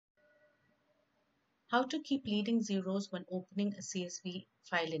How to keep leading zeros when opening a CSV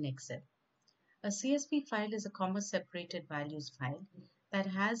file in Excel. A CSV file is a comma-separated values file that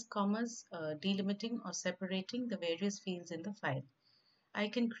has commas delimiting or separating the various fields in the file. I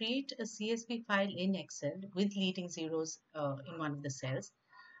can create a CSV file in Excel with leading zeros in one of the cells,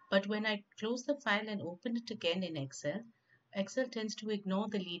 but when I close the file and open it again in Excel, Excel tends to ignore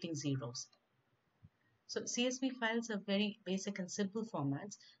the leading zeros. So CSV files are very basic and simple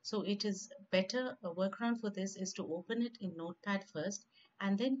formats. So it is better, a workaround for this is to open it in Notepad first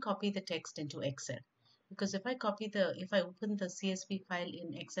and then copy the text into Excel. Because if I open the CSV file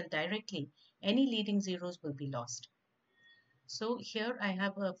in Excel directly, any leading zeros will be lost. So here I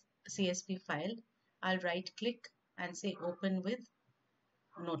have a CSV file. I'll right click and say open with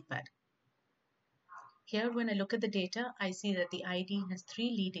Notepad. Here when I look at the data, I see that the ID has 3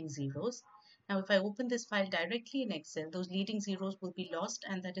 leading zeros. Now, if I open this file directly in Excel, those leading zeros will be lost,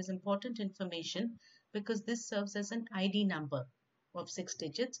 and that is important information because this serves as an ID number of 6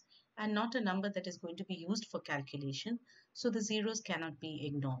 digits and not a number that is going to be used for calculation, so the zeros cannot be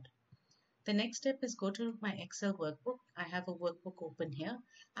ignored. The next step is go to my Excel workbook. I have a workbook open here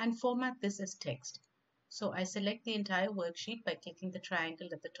and format this as text. So I select the entire worksheet by clicking the triangle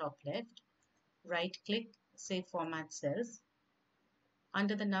at the top left, right click, say Format Cells.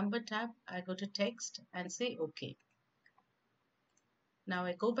 Under the number tab, I go to text and say OK. Now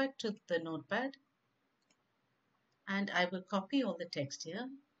I go back to the notepad and I will copy all the text here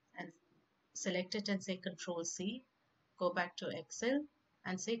and select it and say Control C. Go back to Excel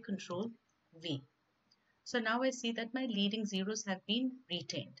and say Control V. So now I see that my leading zeros have been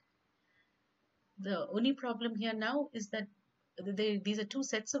retained. The only problem here now is that these are two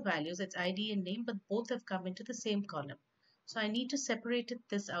sets of values, it's ID and name, but both have come into the same column. So I need to separate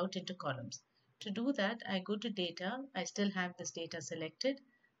this out into columns. To do that, I go to data. I still have this data selected.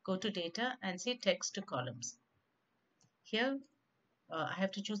 Go to data and say text to columns. Here, I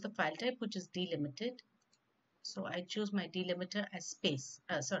have to choose the file type, which is delimited. So I choose my delimiter as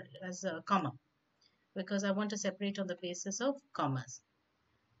as a comma, because I want to separate on the basis of commas.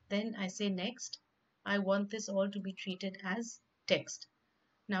 Then I say next. I want this all to be treated as text.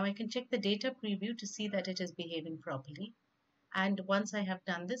 Now I can check the data preview to see that it is behaving properly. And once I have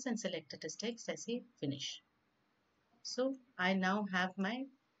done this and selected as text, I say finish. So I now have my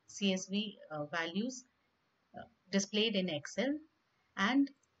CSV values displayed in Excel and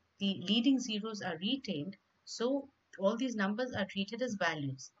the leading zeros are retained. So all these numbers are treated as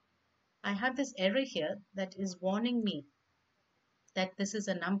values. I have this error here that is warning me that this is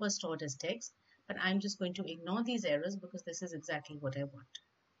a number stored as text, but I'm just going to ignore these errors because this is exactly what I want.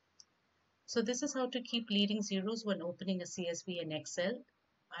 So this is how to keep leading zeros when opening a CSV in Excel.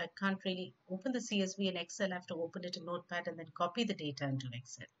 I can't really open the CSV in Excel. I have to open it in Notepad and then copy the data into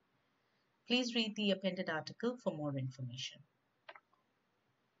Excel. Please read the appended article for more information.